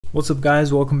What's up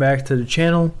guys, welcome back to the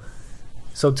channel.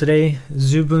 So today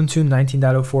Xubuntu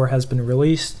 19.04 has been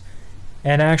released,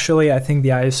 and actually I think the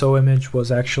ISO image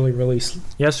was actually released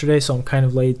yesterday, so I'm kind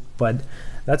of late, but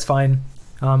that's fine.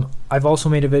 I've also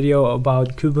made a video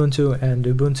about Xubuntu and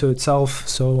Ubuntu itself,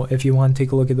 so if you want to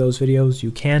take a look at those videos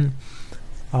you can.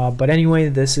 But anyway,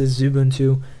 this is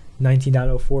Xubuntu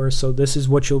 19.04, so this is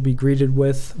what you'll be greeted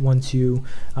with once you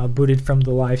boot it from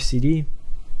the live CD.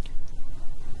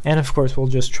 And of course we'll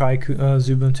just try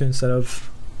Xubuntu instead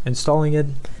of installing it.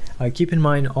 Keep in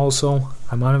mind also,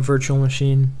 I'm on a virtual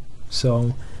machine,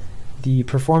 so the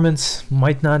performance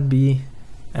might not be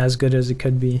as good as it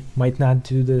could be, might not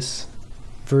do this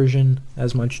version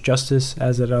as much justice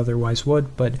as it otherwise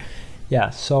would, but yeah.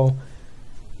 So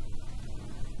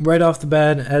right off the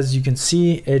bat, as you can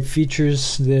see, it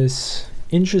features this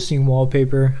interesting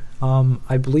wallpaper.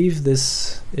 I believe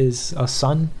this is a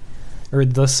sun, or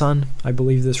the sun. I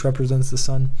believe this represents the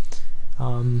sun.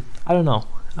 I don't know.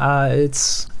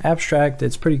 It's abstract.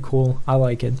 It's pretty cool. I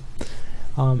like it.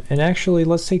 And actually,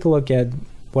 let's take a look at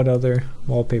what other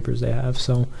wallpapers they have.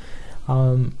 So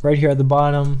right here at the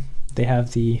bottom, they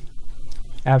have the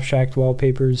abstract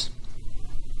wallpapers.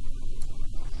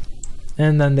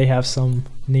 And then they have some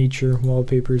nature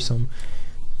wallpapers, some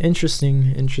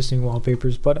interesting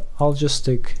wallpapers, but I'll just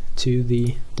stick to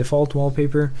the default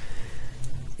wallpaper.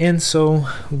 And so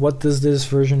what does this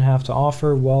version have to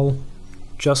offer? Well,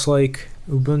 just like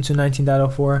Ubuntu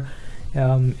 19.04,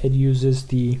 it uses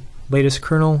the latest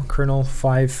kernel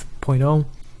 5.0,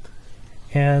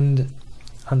 and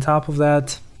on top of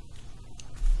that,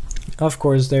 of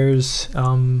course, there's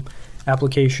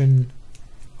application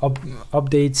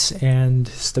updates and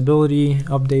stability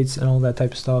updates and all that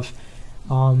type of stuff.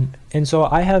 And so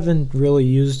I haven't really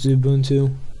used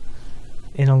Ubuntu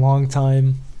in a long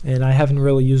time, and I haven't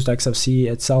really used XFC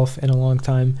itself in a long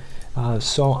time,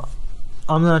 so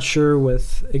I'm not sure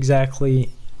with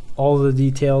exactly all the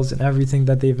details and everything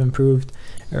that they've improved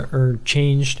or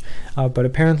changed, but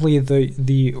apparently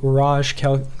the Uraj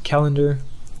calendar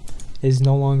is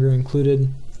no longer included.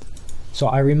 So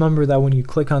I remember that when you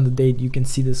click on the date, you can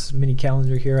see this mini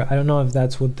calendar here. I don't know if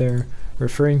that's what they're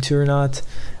referring to or not,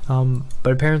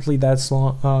 but apparently that's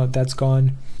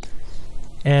gone.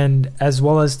 And as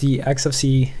well as the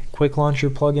XFC quick launcher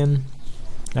plugin,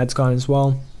 that's gone as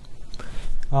well.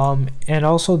 And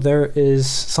also there is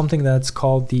something that's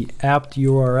called the apt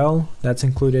URL that's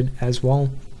included as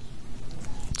well.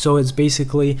 So it's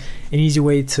basically an easy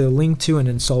way to link to and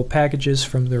install packages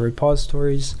from the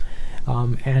repositories,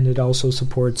 and it also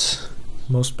supports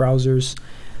most browsers.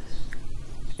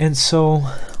 And so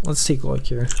let's take a look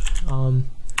here.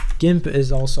 GIMP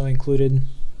is also included.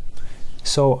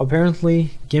 So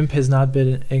apparently GIMP has not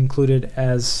been included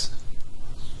as,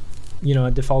 you know,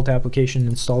 a default application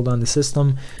installed on the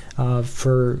system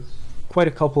for quite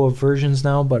a couple of versions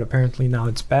now, but apparently now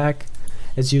it's back.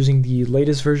 It's using the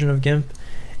latest version of GIMP,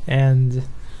 and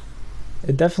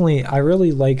it definitely, I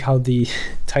really like how the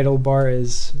title bar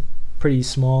is pretty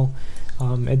small.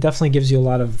 It definitely gives you a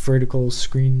lot of vertical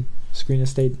screen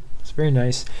estate. It's very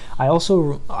nice. I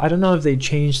don't know if they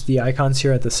changed the icons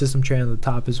here at the system tray on the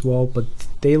top as well, but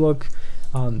they look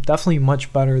definitely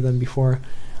much better than before.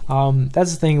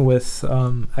 That's the thing with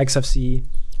XFC,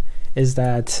 is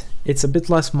that it's a bit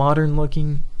less modern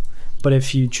looking, but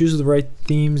if you choose the right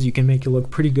themes, you can make it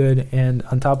look pretty good, and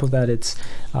on top of that, it's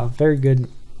very good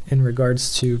in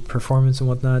regards to performance and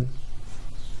whatnot.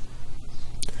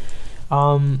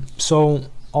 So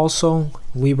also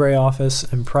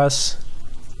LibreOffice Impress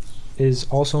is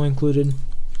also included.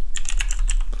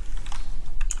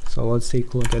 So let's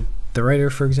take a look at the writer,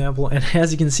 for example, and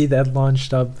as you can see, that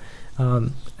launched up,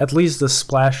 at least the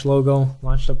splash logo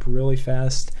launched up really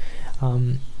fast.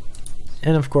 And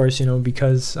of course, you know,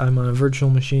 because I'm on a virtual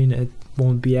machine, it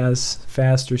won't be as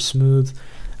fast or smooth,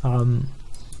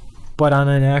 but on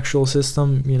an actual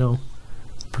system, you know,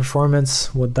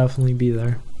 performance would definitely be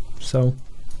there. So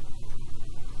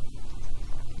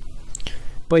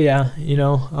but yeah, you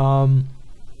know,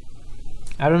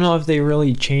 I don't know if they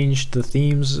really changed the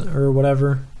themes or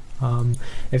whatever.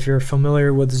 If you're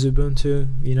familiar with Xubuntu,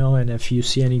 you know, and if you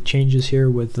see any changes here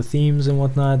with the themes and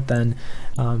whatnot, then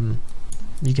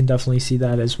you can definitely see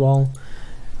that as well.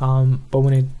 But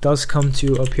when it does come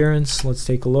to appearance, let's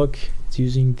take a look. It's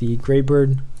using the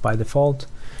Graybird by default.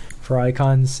 For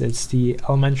icons, it's the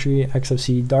elementary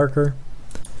XFC darker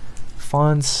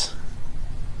fonts,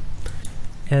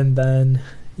 and then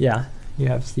yeah, you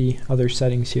have the other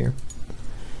settings here.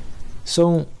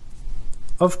 So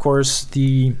of course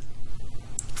the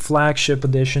flagship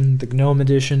edition, the GNOME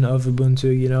edition of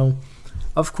Ubuntu, you know,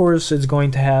 of course it's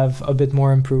going to have a bit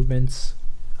more improvements.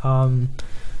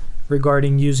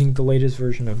 regarding using the latest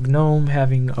version of GNOME,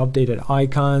 having updated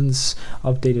icons,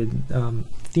 updated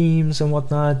themes and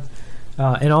whatnot,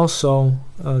 and also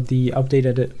the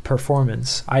updated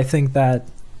performance. I think that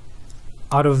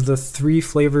out of the 3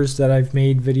 flavors that I've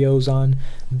made videos on,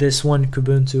 this one,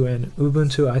 Xubuntu and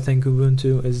Ubuntu, I think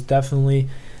Ubuntu is definitely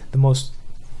the most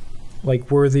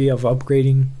worthy of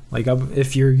upgrading.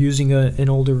 If you're using an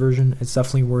older version, it's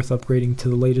definitely worth upgrading to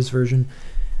the latest version.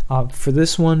 For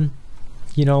this one,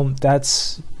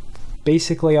 that's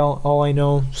basically all I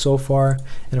know so far.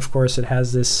 And of course it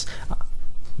has this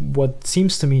what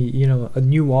seems to me a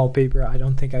new wallpaper. I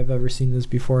don't think I've ever seen this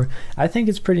before. I think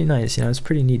it's pretty nice, it's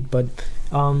pretty neat. But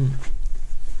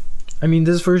I mean,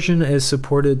 this version is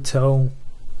supported till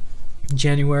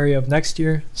January of next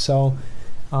year, so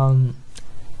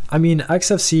I mean,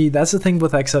 XFC, that's the thing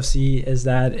with XFC, is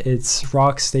that it's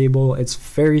rock stable, it's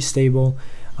very stable.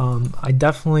 I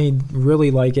definitely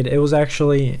really like it. It was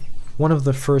actually one of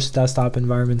the first desktop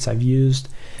environments I've used.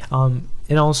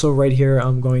 And also right here,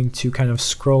 I'm going to kind of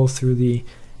scroll through the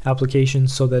application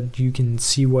so that you can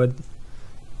see what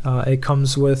it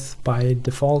comes with by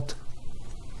default.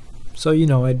 So,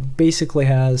 it basically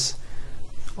has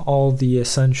all the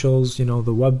essentials,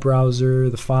 the web browser,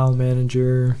 the file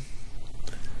manager,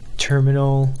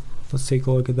 terminal. Let's take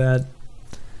a look at that.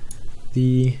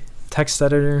 The text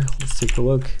editor, let's take a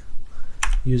look.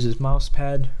 Uses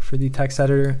mousepad for the text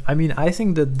editor. I mean, I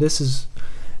think that this is,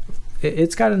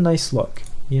 it's got a nice look,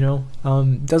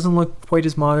 doesn't look quite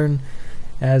as modern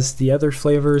as the other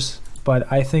flavors,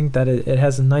 but I think that it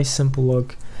has a nice simple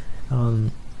look.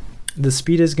 The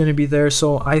speed is going to be there,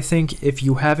 so I think if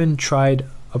you haven't tried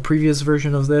a previous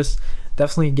version of this,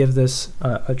 definitely give this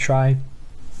a try.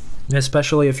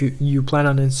 Especially if you plan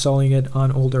on installing it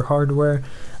on older hardware.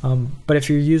 But if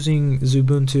you're using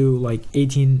Xubuntu like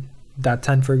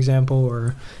 18.10 for example,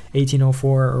 or 18.04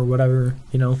 or whatever,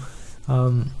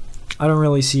 I don't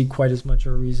really see quite as much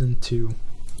of a reason to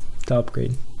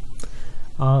upgrade.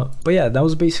 But yeah, that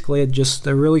was basically it. Just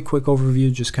a really quick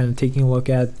overview, just kind of taking a look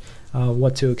at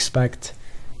what to expect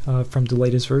from the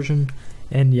latest version.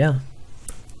 And yeah,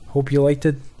 hope you liked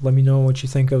it. Let me know what you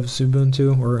think of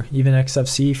Xubuntu, or even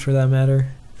XFC for that matter.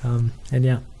 And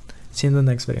yeah, see you in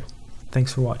the next video.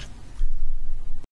 Thanks for watching.